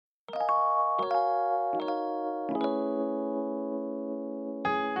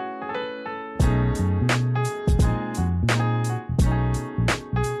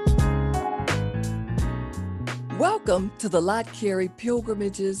Welcome to the Lot Carey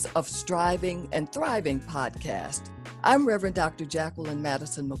Pilgrimages of Striving and Thriving podcast. I'm Reverend Dr. Jacqueline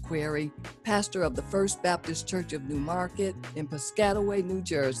Madison McQuarrie, pastor of the First Baptist Church of New Market in Piscataway, New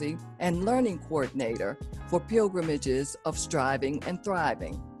Jersey, and learning coordinator for Pilgrimages of Striving and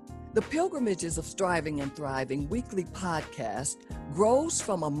Thriving. The Pilgrimages of Striving and Thriving weekly podcast grows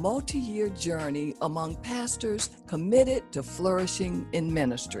from a multi-year journey among pastors committed to flourishing in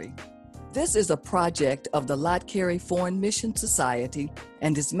ministry. This is a project of the Lot Carey Foreign Mission Society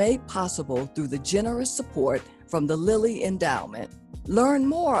and is made possible through the generous support from the Lilly Endowment. Learn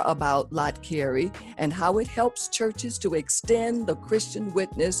more about Lot Carey and how it helps churches to extend the Christian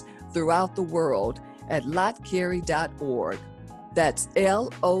witness throughout the world at lotcarey.org. That's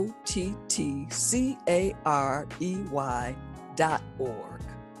LOTTCAREY.org.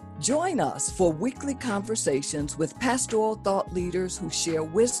 Join us for weekly conversations with pastoral thought leaders who share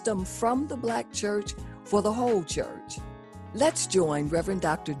wisdom from the Black church for the whole church. Let's join Reverend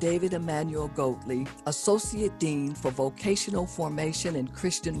Dr. David Emmanuel Goatley, Associate Dean for Vocational Formation and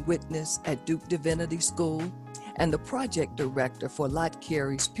Christian Witness at Duke Divinity School, and the Project Director for Lot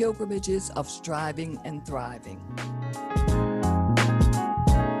Carey's Pilgrimages of Striving and Thriving.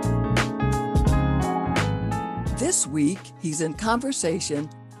 This week, he's in conversation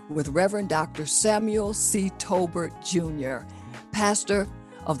with Reverend Dr. Samuel C. Tolbert, Jr., pastor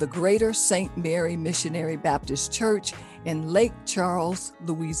of the Greater St. Mary Missionary Baptist Church in Lake Charles,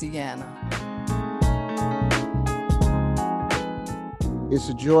 Louisiana. It's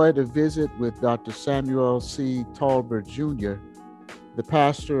a joy to visit with Dr. Samuel C. Tolbert, Jr., the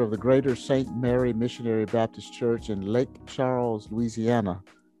pastor of the Greater St. Mary Missionary Baptist Church in Lake Charles, Louisiana,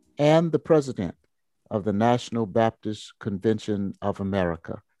 and the president of the National Baptist Convention of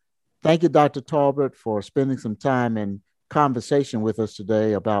America. Thank you, Dr. Tolbert, for spending some time in conversation with us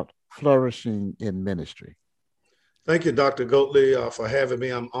today about flourishing in ministry. Thank you, Dr. Goatley, for having me.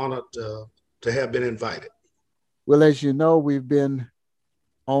 I'm honored to have been invited. Well, as you know, we've been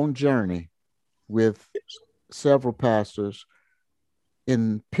on journey with several pastors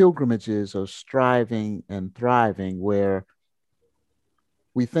in pilgrimages of striving and thriving, where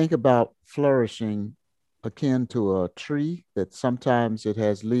we think about flourishing akin to a tree that sometimes it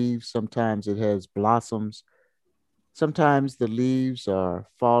has leaves, sometimes it has blossoms, sometimes the leaves are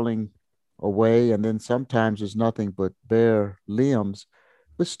falling away, and then sometimes there's nothing but bare limbs,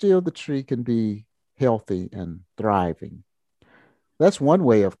 but still the tree can be healthy and thriving. That's one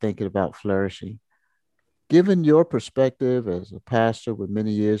way of thinking about flourishing. Given your perspective as a pastor with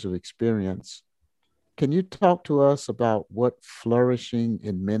many years of experience, can you talk to us about what flourishing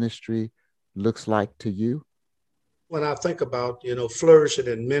in ministry looks like to you? When I think about, flourishing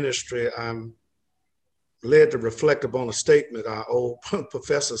in ministry, I'm led to reflect upon a statement our old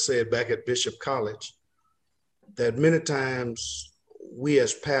professor said back at Bishop College, that many times we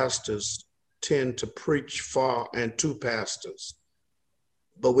as pastors tend to preach for and to pastors,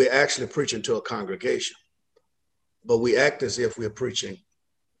 but we're actually preaching to a congregation, but we act as if we're preaching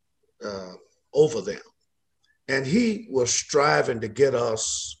over them. And he was striving to get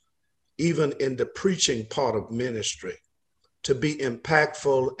us, even in the preaching part of ministry, to be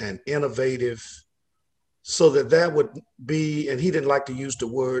impactful and innovative, so that would be, and he didn't like to use the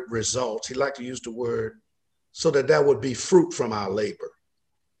word results, he liked to use the word, so that would be fruit from our labor.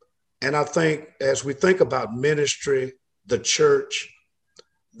 And I think as we think about ministry, the church,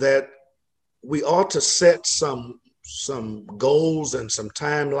 that we ought to set some goals and some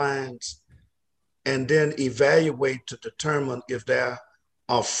timelines, and then evaluate to determine if there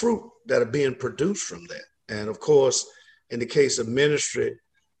are fruit that are being produced from that. And of course, in the case of ministry,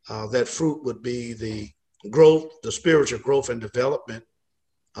 that fruit would be the growth, the spiritual growth and development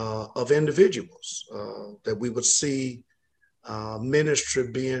of individuals, that we would see ministry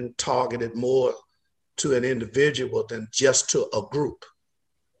being targeted more to an individual than just to a group.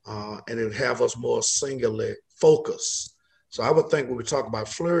 And it would have us more singularly focused. So I would think when we talk about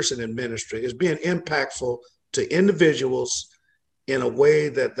flourishing in ministry, is being impactful to individuals in a way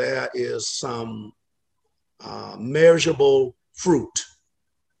that there is some measurable fruit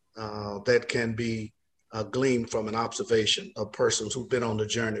that can be gleaned from an observation of persons who've been on the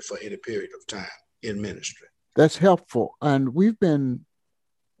journey for any period of time in ministry. That's helpful. And we've been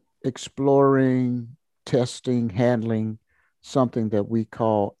exploring, testing, handling something that we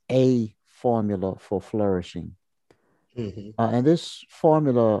call a formula for flourishing. Mm-hmm. And this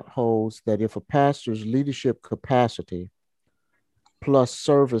formula holds that if a pastor's leadership capacity plus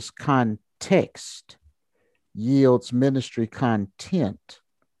service text yields ministry content,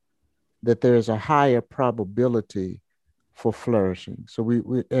 that there's a higher probability for flourishing. So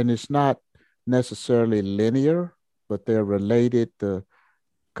and it's not necessarily linear, but they're related, the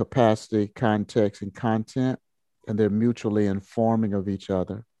capacity, context, and content, and they're mutually informing of each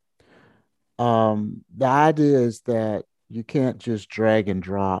other. The idea is that you can't just drag and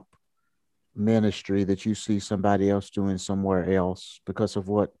drop ministry that you see somebody else doing somewhere else, because of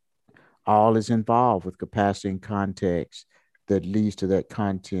what all is involved with capacity and context that leads to that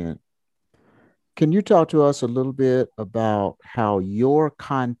content. Can you talk to us a little bit about how your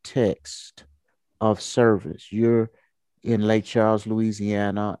context of service, you're in Lake Charles,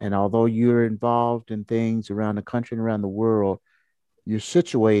 Louisiana, and although you're involved in things around the country and around the world, you're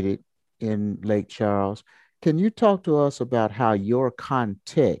situated in Lake Charles. Can you talk to us about how your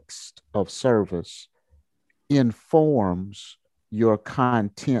context of service informs your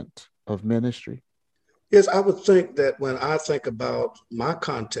content of ministry? Yes, I would think that when I think about my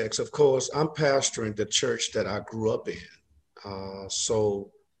context, of course, I'm pastoring the church that I grew up in.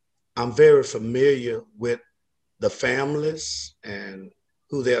 So I'm very familiar with the families and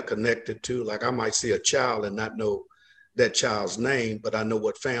who they're connected to. Like I might see a child and not know that child's name, but I know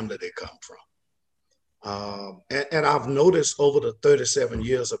what family they come from. And I've noticed over the 37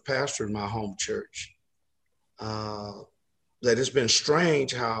 years of pastoring my home church that it's been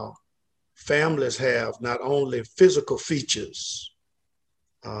strange how families have not only physical features,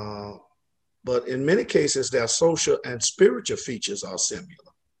 but in many cases, their social and spiritual features are similar.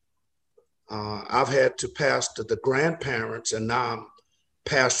 I've had to pastor the grandparents, and now I'm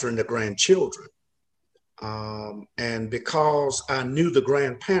pastoring the grandchildren. And because I knew the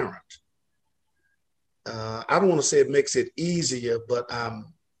grandparent, I don't want to say it makes it easier, but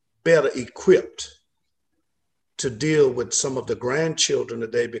I'm better equipped to deal with some of the grandchildren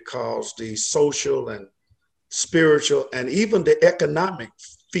today, because the social and spiritual and even the economic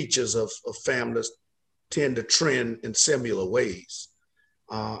features of families tend to trend in similar ways.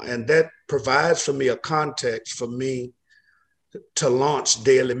 And that provides for me a context for me to launch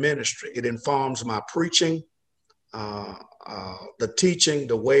daily ministry. It informs my preaching, the teaching,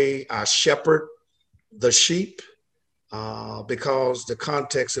 the way I shepherd the sheep, because the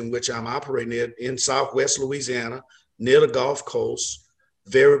context in which I'm operating in Southwest Louisiana, near the Gulf Coast,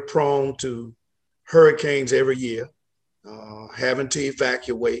 very prone to hurricanes every year, having to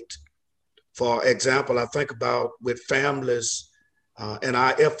evacuate. For example, I think about with families and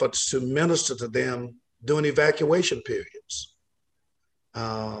our efforts to minister to them during evacuation periods.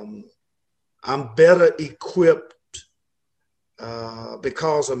 I'm better equipped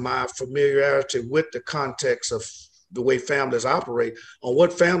because of my familiarity with the context of the way families operate, on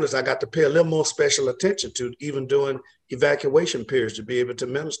what families I got to pay a little more special attention to, even during evacuation periods, to be able to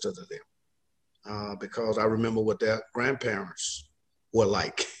minister to them. Because I remember what their grandparents were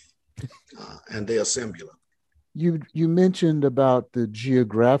like, and they are similar. You mentioned about the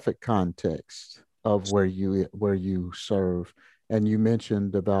geographic context of where you serve, and you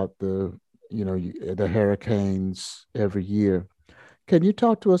mentioned about the hurricanes every year. Can you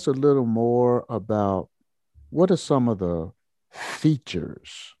talk to us a little more about what are some of the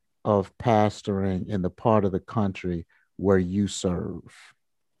features of pastoring in the part of the country where you serve?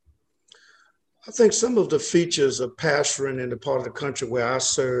 I think some of the features of pastoring in the part of the country where I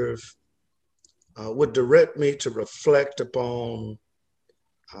serve would direct me to reflect upon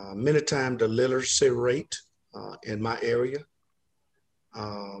many times the literacy rate in my area.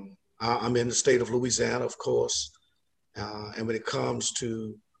 I'm in the state of Louisiana, of course, and when it comes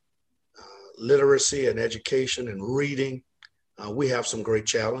to literacy and education and reading, we have some great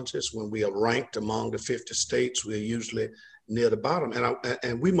challenges. When we are ranked among the 50 states, we're usually near the bottom.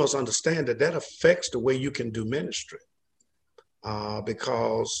 And we must understand that that affects the way you can do ministry,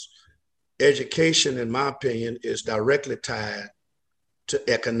 because education, in my opinion, is directly tied to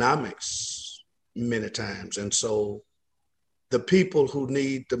economics many times. And so the people who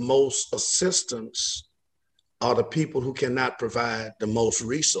need the most assistance are the people who cannot provide the most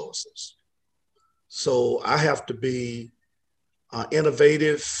resources. So I have to be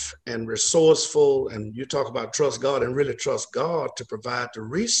innovative and resourceful. And you talk about trust God, and really trust God to provide the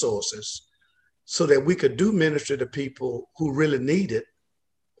resources so that we could do ministry to people who really need it,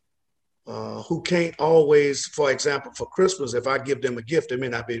 who can't always, for example, for Christmas, if I give them a gift, they may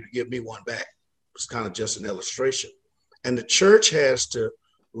not be able to give me one back. It's kind of just an illustration. And the church has to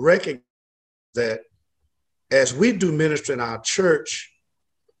recognize that as we do ministry in our church,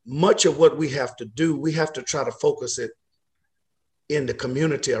 much of what we have to do, we have to try to focus it in the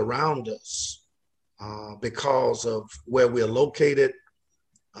community around us, because of where we're located,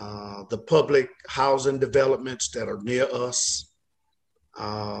 the public housing developments that are near us,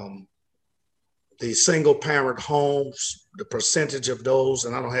 the single parent homes, the percentage of those,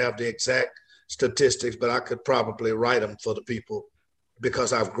 and I don't have the exact statistics, but I could probably write them for the people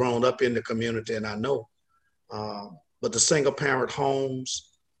because I've grown up in the community and I know. But the single parent homes,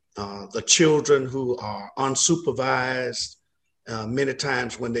 the children who are unsupervised, many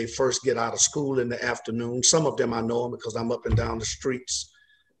times when they first get out of school in the afternoon, some of them I know them because I'm up and down the streets,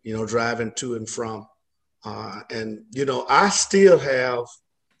 driving to and from. And, I still have,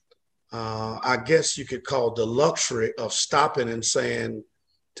 I guess you could call the luxury of stopping and saying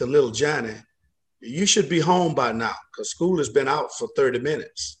to little Johnny, you should be home by now because school has been out for 30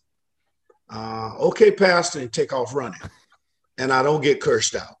 minutes. Okay, Pastor, and take off running. And I don't get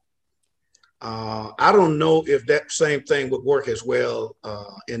cursed out. I don't know if that same thing would work as well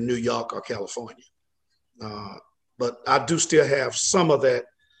in New York or California. But I do still have some of that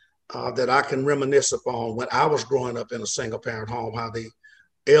that I can reminisce upon when I was growing up in a single parent home, how the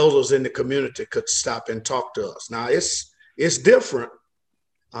elders in the community could stop and talk to us. Now it's different,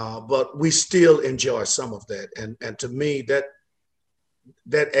 but we still enjoy some of that. And to me,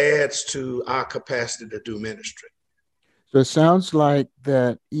 that adds to our capacity to do ministry. So it sounds like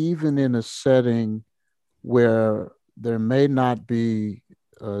that even in a setting where there may not be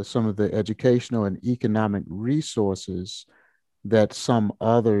some of the educational and economic resources that some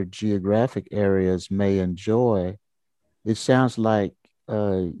other geographic areas may enjoy, it sounds like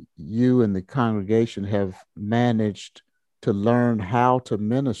you and the congregation have managed to learn how to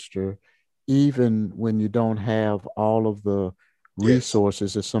minister even when you don't have all of the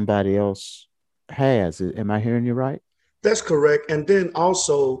resources that somebody else has. Am I hearing you right? That's correct. And then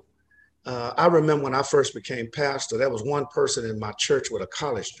also, I remember when I first became pastor, there was one person in my church with a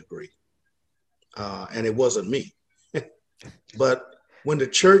college degree, and it wasn't me. But when the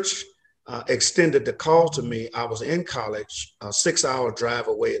church extended the call to me, I was in college, a 6-hour drive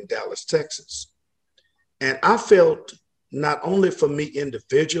away in Dallas, Texas. And I felt not only for me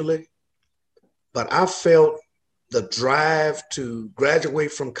individually, but I felt the drive to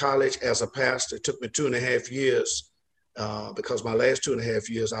graduate from college as a pastor. It took me 2.5 years because my last 2.5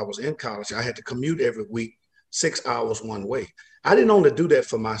 years I was in college. I had to commute every week, 6 hours one way. I didn't only do that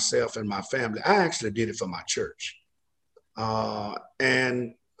for myself and my family. I actually did it for my church.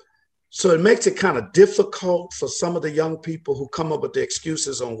 And so it makes it kind of difficult for some of the young people who come up with the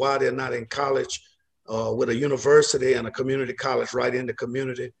excuses on why they're not in college with a university and a community college right in the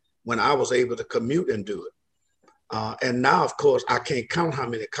community when I was able to commute and do it. And now, of course, I can't count how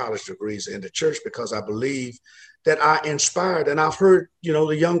many college degrees are in the church because I believe that I inspired. And I've heard,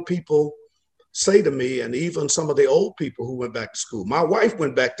 the young people say to me, and even some of the old people who went back to school. My wife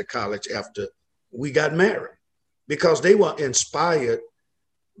went back to college after we got married because they were inspired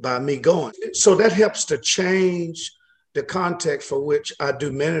by me going. So that helps to change the context for which I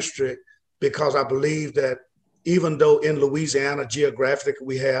do ministry, because I believe that even though in Louisiana, geographically,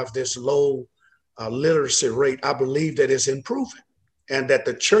 we have this low literacy rate, I believe that it's improving and that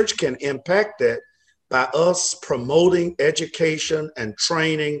the church can impact that by us promoting education and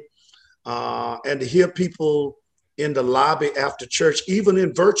training and to hear people in the lobby after church, even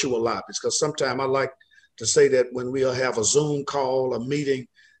in virtual lobbies, because sometimes I like to say that when we'll have a Zoom call, a meeting,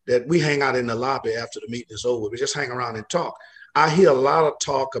 that we hang out in the lobby after the meeting is over. We just hang around and talk. I hear a lot of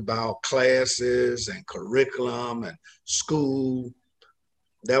talk about classes and curriculum and school.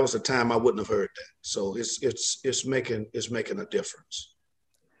 That was a time I wouldn't have heard that. So it's making a difference.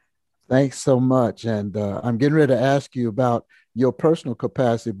 Thanks so much. And I'm getting ready to ask you about your personal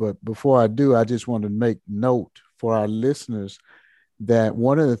capacity, but before I do, I just want to make note for our listeners that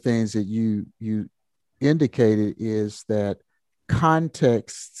one of the things that you indicated is that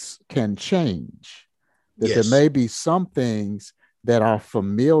contexts can change, that Yes. there may be some things that are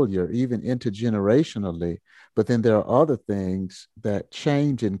familiar, even intergenerationally, but then there are other things that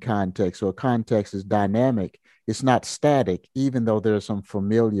change in context, or context is dynamic. It's not static, even though there are some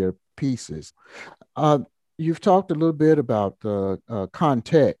familiar pieces. You've talked a little bit about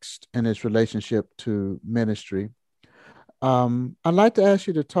context and its relationship to ministry. I'd like to ask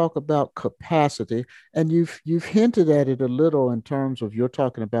you to talk about capacity, and you've hinted at it a little in terms of you're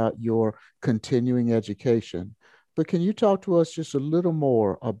talking about your continuing education. But can you talk to us just a little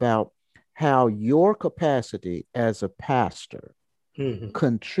more about how your capacity as a pastor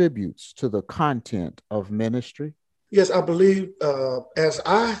contributes to the content of ministry? Yes, I believe as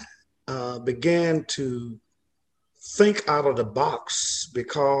I began to think out of the box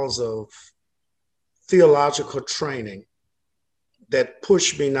because of theological training that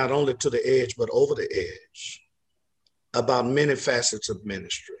pushed me not only to the edge, but over the edge. about many facets of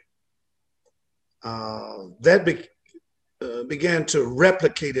ministry. That began to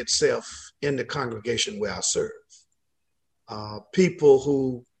replicate itself in the congregation where I serve. People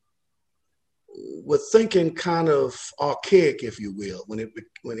who were thinking kind of archaic, if you will,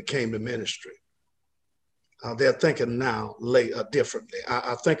 when it came to ministry. They're thinking now differently.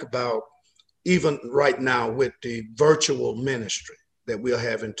 I think about even right now with the virtual ministry that we're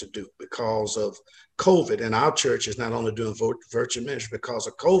having to do because of COVID. And our church is not only doing virtual ministry because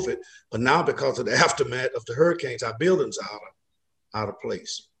of COVID, but now because of the aftermath of the hurricanes, our buildings are out of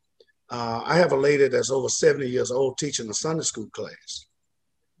place. I have a lady that's over 70 years old teaching a Sunday school class.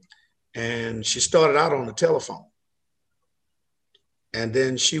 And she started out on the telephone. And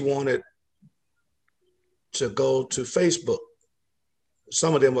then she wanted to go to Facebook.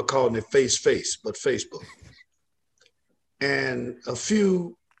 Some of them were calling it face, but Facebook. And a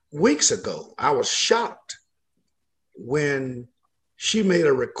few weeks ago, I was shocked when she made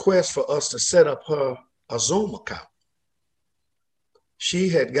a request for us to set up a Zoom account. She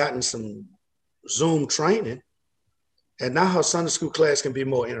had gotten some Zoom training, and now her Sunday school class can be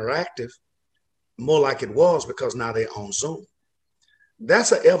more interactive, more like it was because now they're on Zoom.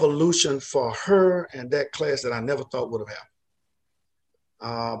 That's an evolution for her and that class that I never thought would have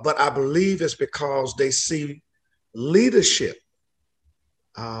happened. But I believe it's because they see leadership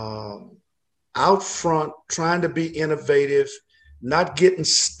out front, trying to be innovative, not getting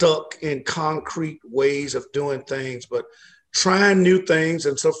stuck in concrete ways of doing things, but trying new things.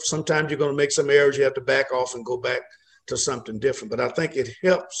 And so sometimes you're going to make some errors. You have to back off and go back to something different. But I think it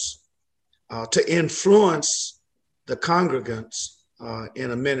helps to influence the congregants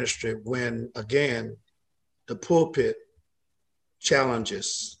in a ministry when, again, the pulpit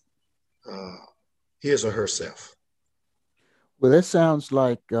challenges his or herself. Well, that sounds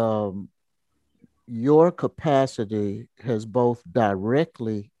like your capacity has both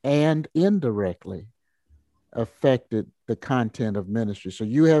directly and indirectly affected the content of ministry. So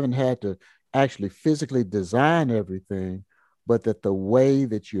you haven't had to actually physically design everything, but that the way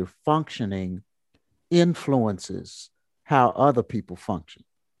that you're functioning influences how other people function.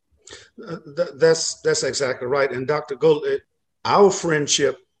 That's exactly right. And Dr. Gold, our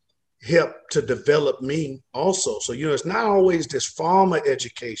friendship helped to develop me also. So, it's not always this formal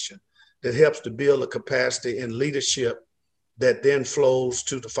education that helps to build a capacity in leadership that then flows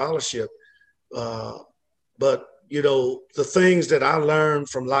to the fellowship. But, the things that I learned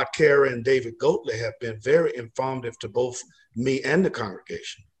from Lott Carey and David Goatley have been very informative to both me and the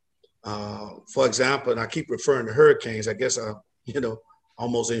congregation. For example, and I keep referring to hurricanes, I guess I'm,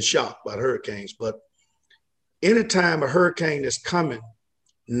 almost in shock about hurricanes, but anytime a hurricane is coming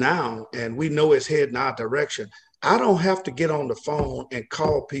now and we know it's heading our direction, I don't have to get on the phone and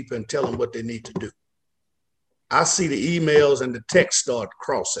call people and tell them what they need to do. I see the emails and the text start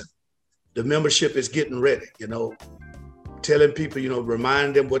crossing. The membership is getting ready, telling people,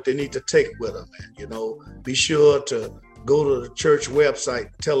 remind them what they need to take with them. And, be sure to go to the church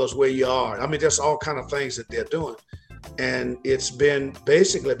website, tell us where you are. I mean, there's all kind of things that they're doing. And it's been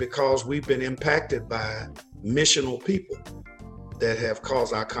basically because we've been impacted by missional people that have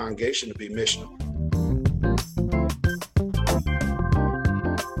caused our congregation to be missional.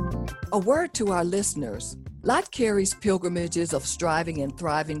 A word to our listeners. Lott Carey's Pilgrimages of Striving and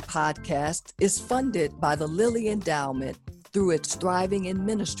Thriving podcast is funded by the Lilly Endowment through its Thriving in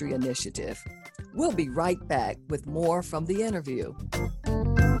Ministry initiative. We'll be right back with more from the interview.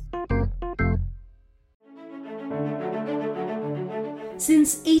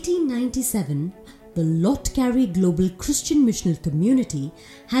 Since 1897, the Lott Carey Global Christian Missional Community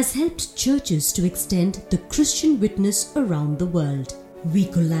has helped churches to extend the Christian witness around the world. We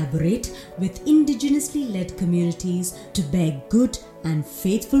collaborate with indigenously led communities to bear good and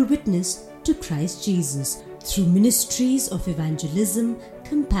faithful witness to Christ Jesus through ministries of evangelism,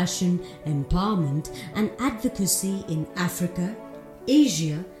 compassion, empowerment, and advocacy in Africa,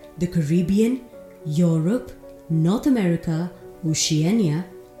 Asia, the Caribbean, Europe, North America, Oceania,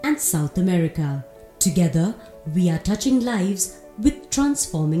 and South America. Together, we are touching lives with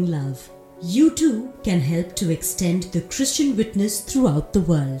transforming love. You too can help to extend the Christian witness throughout the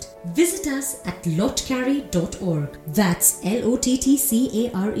world. Visit us at lottcarey.org. That's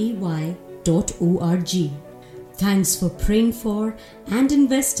LOTTCAREY.org. Thanks for praying for and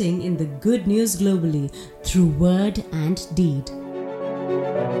investing in the good news globally through word and deed.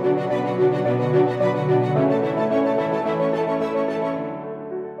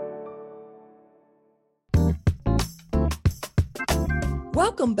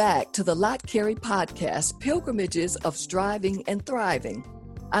 Welcome back to the Lott Carey podcast, Pilgrimages of Striving and Thriving.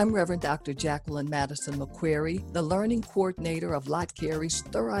 I'm Reverend Dr. Jacqueline Madison McQuarrie, the Learning Coordinator of Lott Carey's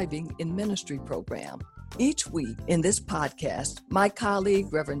Thriving in Ministry program. Each week in this podcast, my colleague,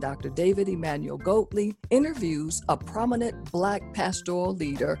 Reverend Dr. David Emmanuel Goatley, interviews a prominent Black pastoral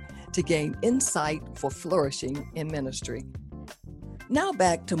leader to gain insight for flourishing in ministry. Now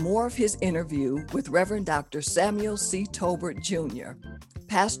back to more of his interview with Reverend Dr. Samuel C. Tolbert Jr.,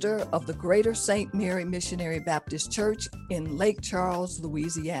 pastor of the Greater St. Mary Missionary Baptist Church in Lake Charles,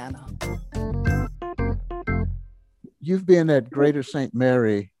 Louisiana. You've been at Greater St.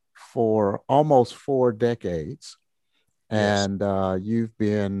 Mary for almost 4 decades, and you've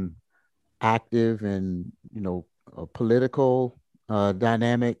been active in, political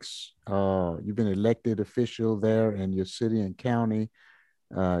dynamics. You've been elected official there in your city and county.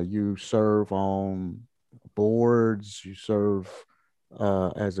 You serve on boards. You serve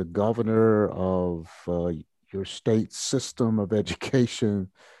as a governor of your state system of education.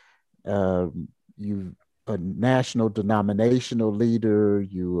 You a national denominational leader.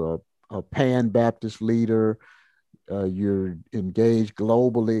 You a Pan-Baptist leader. You're engaged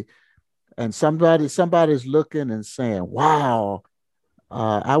globally, and somebody's looking and saying, "Wow,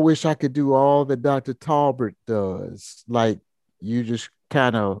 I wish I could do all that Dr. Tolbert does." Like, you just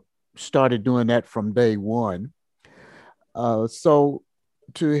kind of started doing that from day one. So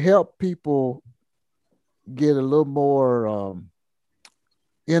to help people get a little more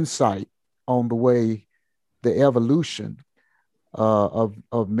insight on the way, the evolution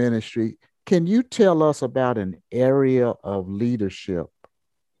of ministry, can you tell us about an area of leadership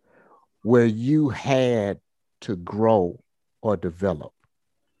where you had to grow or develop?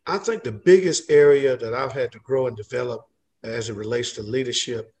 I think the biggest area that I've had to grow and develop as it relates to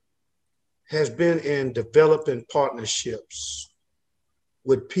leadership has been in developing partnerships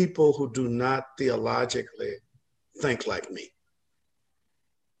with people who do not theologically think like me.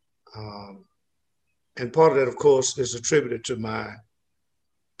 And part of that, of course, is attributed to my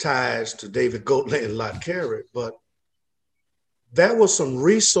ties to David Goatley and Lott Carey, but there were some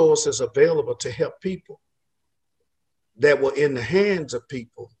resources available to help people that were in the hands of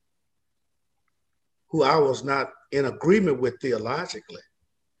people who I was not in agreement with theologically,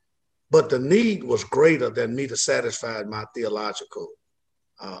 but the need was greater than me to satisfy my theological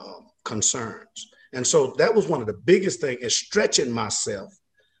concerns. And so that was one of the biggest things, is stretching myself,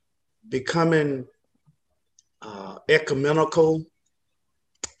 becoming ecumenical,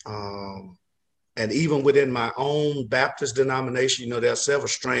 and even within my own Baptist denomination, there are several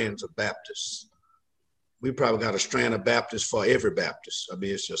strands of Baptists. We probably got a strand of Baptists for every Baptist. I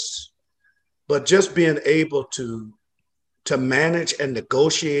mean, but just being able to manage and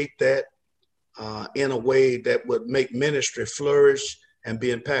negotiate that in a way that would make ministry flourish and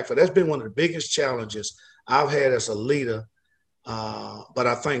be impactful. That's been one of the biggest challenges I've had as a leader. But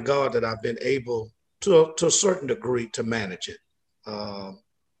I thank God that I've been able to a certain degree to manage it.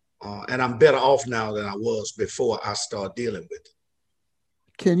 And I'm better off now than I was before I started dealing with it.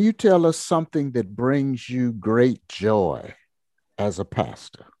 Can you tell us something that brings you great joy as a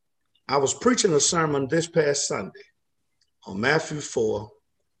pastor? I was preaching a sermon this past Sunday on Matthew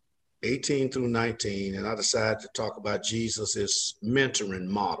 4:18 through 19, and I decided to talk about Jesus' mentoring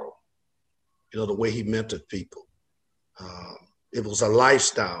model, the way he mentored people. It was a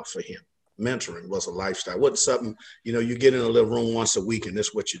lifestyle for him. Mentoring was a lifestyle. It wasn't something, you get in a little room once a week and this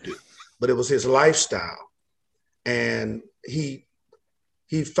is what you do. But it was his lifestyle. And he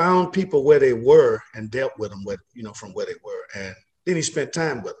found people where they were and dealt with them from where they were. And then he spent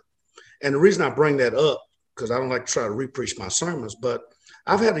time with them. And the reason I bring that up, because I don't like to try to re-preach my sermons, but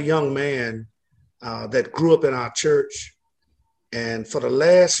I've had a young man that grew up in our church. And for the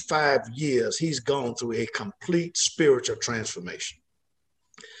last 5 years, he's gone through a complete spiritual transformation.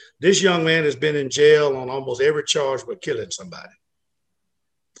 This young man has been in jail on almost every charge but killing somebody.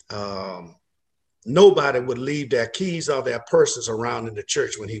 Nobody would leave their keys or their purses around in the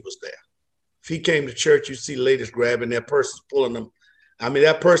church when he was there. If he came to church, you see ladies grabbing their purses, pulling them. I mean,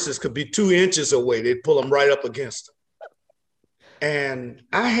 their purses could be 2 inches away. They'd pull them right up against them. And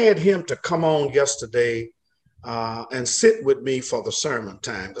I had him to come on yesterday and sit with me for the sermon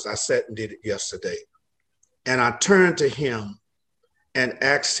time, because I sat and did it yesterday. And I turned to him and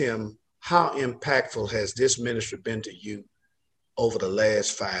asked him, how impactful has this ministry been to you over the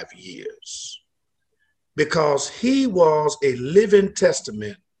last 5 years? Because he was a living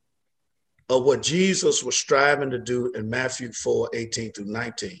testament of what Jesus was striving to do in Matthew 4:18 through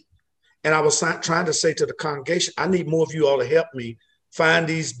 19. And I was trying to say to the congregation, I need more of you all to help me find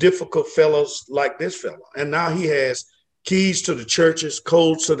these difficult fellows like this fellow. And now he has keys to the churches,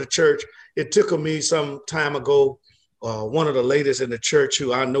 codes to the church. It took me some time ago one of the ladies in the church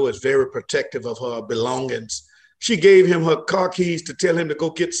who I know is very protective of her belongings, she gave him her car keys to tell him to go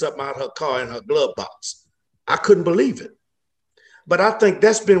get something out of her car in her glove box. I couldn't believe it. But I think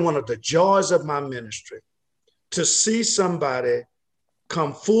that's been one of the joys of my ministry, to see somebody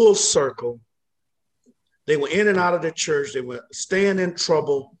come full circle. They were in and out of the church. They were staying in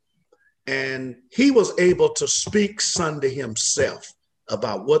trouble. And he was able to speak Sunday himself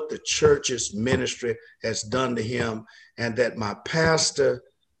about what the church's ministry has done to him, and that my pastor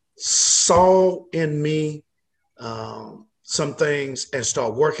saw in me some things and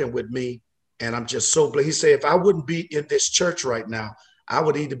started working with me. And I'm just so glad. He said, if I wouldn't be in this church right now, I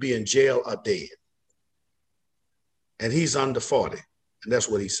would either be in jail or dead. And he's under 40. And that's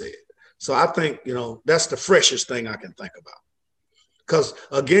what he said. So I think, that's the freshest thing I can think about. Because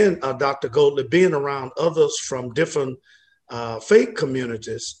again, Dr. Goldley, being around others from different faith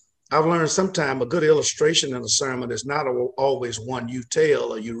communities, I've learned sometimes a good illustration in a sermon is not always one you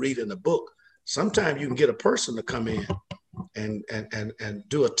tell or you read in a book. Sometimes you can get a person to come in and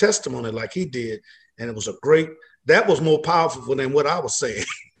do a testimony like he did. And it was that was more powerful than what I was saying.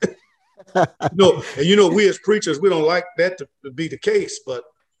 We as preachers, we don't like that to be the case, but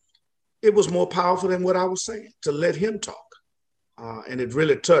it was more powerful than what I was saying, to let him talk. And it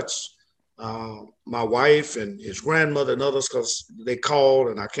really touched my wife and his grandmother and others, because they called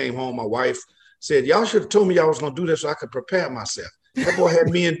and I came home. My wife said, y'all should have told me y'all was going to do this so I could prepare myself. That boy had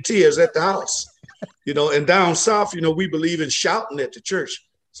me in tears at the house. And down south, we believe in shouting at the church.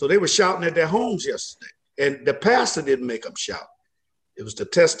 So they were shouting at their homes yesterday. And the pastor didn't make them shout. It was the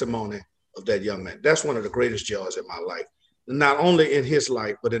testimony of that young man. That's one of the greatest joys in my life, not only in his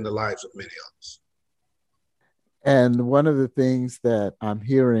life, but in the lives of many others. And one of the things that I'm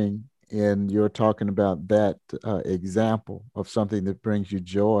hearing in your talking about that example of something that brings you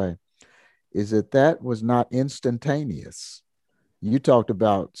joy is that was not instantaneous. You talked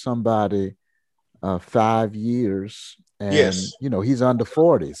about somebody 5 years, and yes, he's under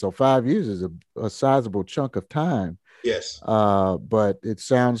 40, so 5 years is a sizable chunk of time. Yes, but it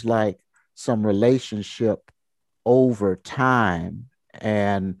sounds like some relationship over time,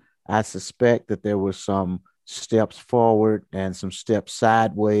 and I suspect that there were some steps forward and some steps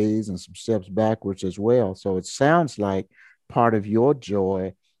sideways and some steps backwards as well. So it sounds like part of your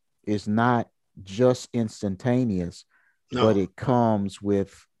joy is not just instantaneous, but it comes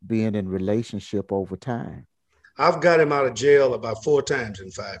with being in relationship over time. I've got him out of jail about 4 times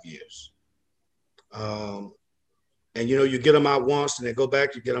in 5 years. And you get them out once and they go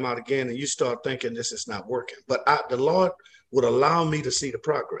back, you get them out again, and you start thinking this is not working. But the Lord would allow me to see the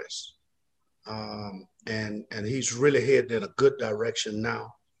progress. And he's really heading in a good direction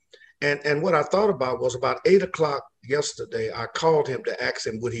now. And what I thought about was about 8 o'clock yesterday, I called him to ask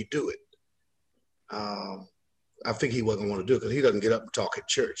him, would he do it? I think he wasn't going to do it because he doesn't get up and talk at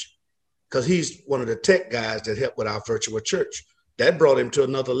church, because he's one of the tech guys that help with our virtual church. That brought him to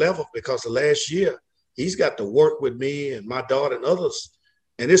another level, because the last year he's got to work with me and my daughter and others.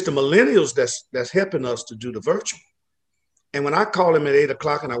 And it's the millennials that's helping us to do the virtual. And when I called him at 8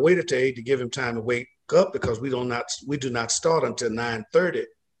 o'clock, and I waited till 8 to give him time to wake up, because we do not start until 9:30.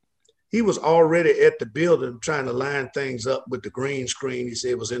 He was already at the building trying to line things up with the green screen. He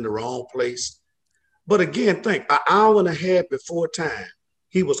said it was in the wrong place. But again, think, an hour and a half before time,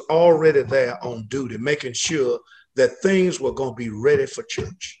 he was already there on duty, making sure that things were going to be ready for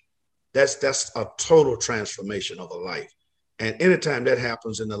church. That's a total transformation of a life. And anytime that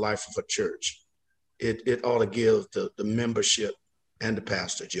happens in the life of a church, it ought to give the membership and the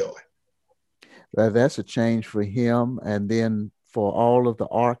pastor joy. Well, that's a change for him, and then for all of the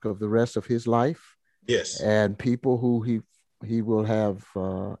arc of the rest of his life. Yes. And people who he will have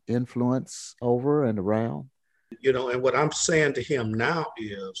influence over and around. And what I'm saying to him now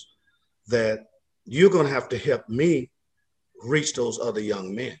is that you're going to have to help me reach those other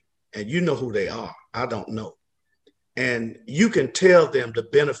young men. And you know who they are. I don't know. And you can tell them the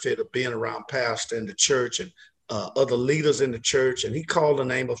benefit of being around pastor in the church and other leaders in the church. And he called the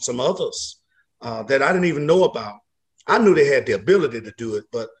name of some others that I didn't even know about. I knew they had the ability to do it,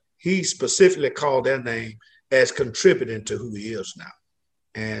 but he specifically called their name as contributing to who he is now.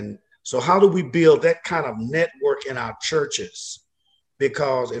 And so how do we build that kind of network in our churches?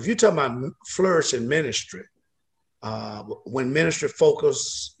 Because if you're talking about flourishing ministry, when ministry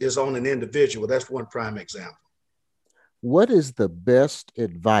focus is on an individual, that's one prime example. What is the best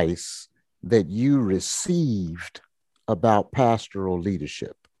advice that you received about pastoral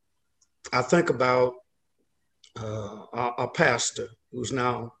leadership? I think about a pastor who's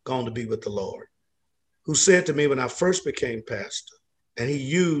now gone to be with the Lord, who said to me when I first became pastor, and he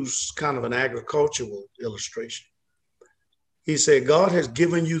used kind of an agricultural illustration. He said, God has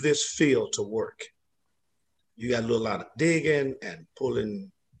given you this field to work. You got to do a lot of digging and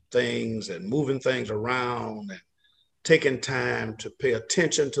pulling things and moving things around and taking time to pay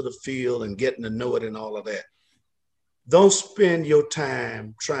attention to the field and getting to know it and all of that. Don't spend your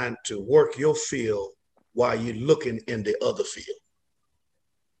time trying to work your field while you're looking in the other field.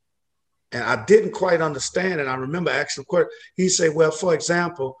 And I didn't quite understand. And I remember asking him a question. He said, well, for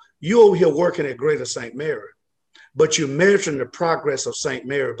example, you over here working at Greater St. Mary, but you're measuring the progress of St.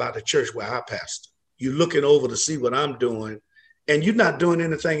 Mary by the church where I pastor. You're looking over to see what I'm doing, and you're not doing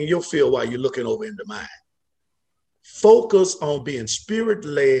anything in your field while you're looking over into mine. Focus on being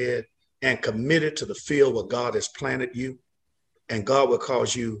spirit-led and committed to the field where God has planted you, and God will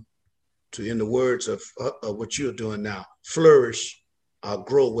cause you to, in the words of what you're doing now, flourish,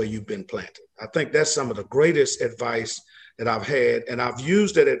 grow where you've been planted. I think that's some of the greatest advice that I've had, and I've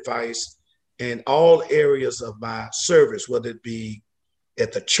used that advice in all areas of my service, whether it be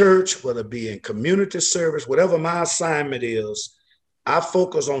at the church, whether it be in community service, whatever my assignment is, I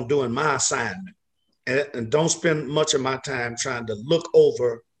focus on doing my assignment and don't spend much of my time trying to look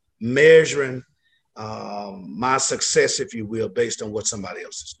over, measuring my success, if you will, based on what somebody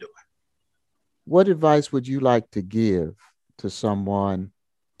else is doing. What advice would you like to give to someone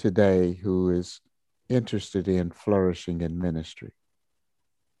today who is interested in flourishing in ministry?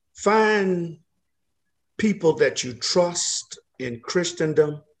 Find people that you trust in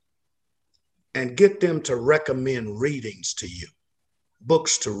Christendom and get them to recommend readings to you,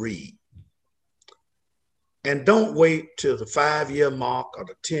 books to read. And don't wait till the 5-year mark or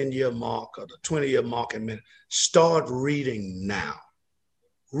the 10-year mark or the 20-year mark and start reading now.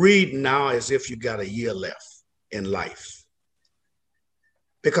 Read now as if you got a year left in life.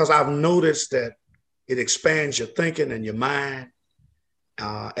 Because I've noticed that it expands your thinking and your mind,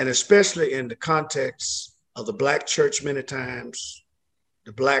 and especially in the context of the Black church many times,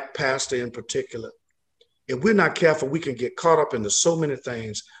 the Black pastor in particular. If we're not careful, we can get caught up into so many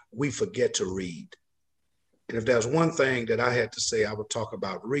things, we forget to read. And if there's one thing that I had to say, I would talk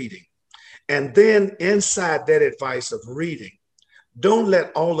about reading. And then inside that advice of reading, don't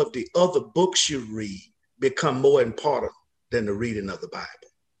let all of the other books you read become more important than the reading of the Bible.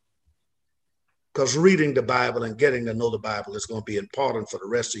 Because reading the Bible and getting to know the Bible is going to be important for the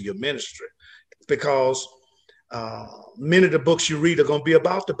rest of your ministry. Because many of the books you read are going to be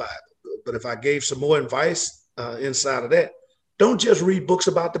about the Bible. But if I gave some more advice inside of that, don't just read books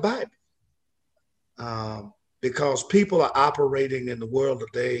about the Bible. Because people are operating in the world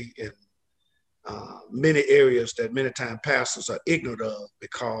today in many areas that many times pastors are ignorant of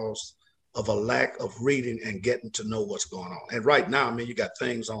because of a lack of reading and getting to know what's going on. And right now, I mean, you got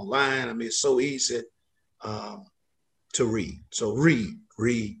things online. I mean, it's so easy to read. So read.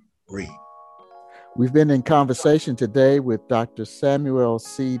 We've been in conversation today with Dr. Samuel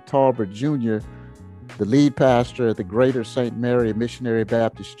C. Tolbert, Jr., the lead pastor at the Greater St. Mary Missionary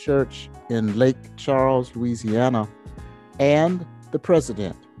Baptist Church in Lake Charles, Louisiana, and the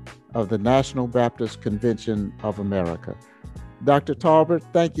president of the National Baptist Convention of America. Dr. Tolbert,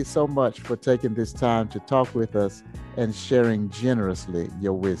 thank you so much for taking this time to talk with us and sharing generously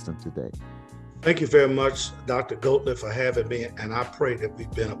your wisdom today. Thank you very much, Dr. Goatley, for having me, and I pray that we've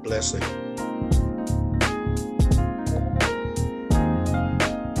been a blessing.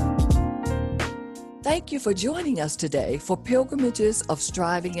 Thank you for joining us today for Pilgrimages of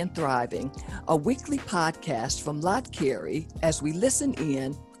Striving and Thriving, a weekly podcast from Lot Carey as we listen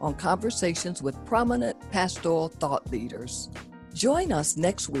in on conversations with prominent pastoral thought leaders. Join us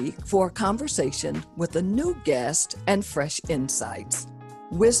next week for a conversation with a new guest and fresh insights.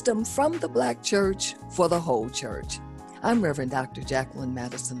 Wisdom from the Black Church for the whole church. I'm Reverend Dr. Jacqueline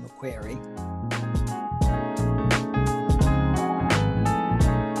Madison McQuarrie.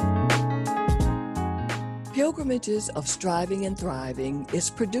 Pilgrimages of Striving and Thriving is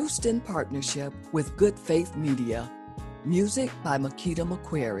produced in partnership with Good Faith Media. Music by Makita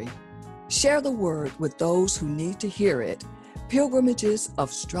McQuarrie. Share the word with those who need to hear it. Pilgrimages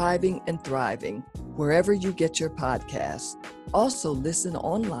of Striving and Thriving, wherever you get your podcasts. Also listen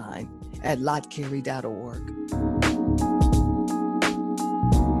online at lotcarey.org.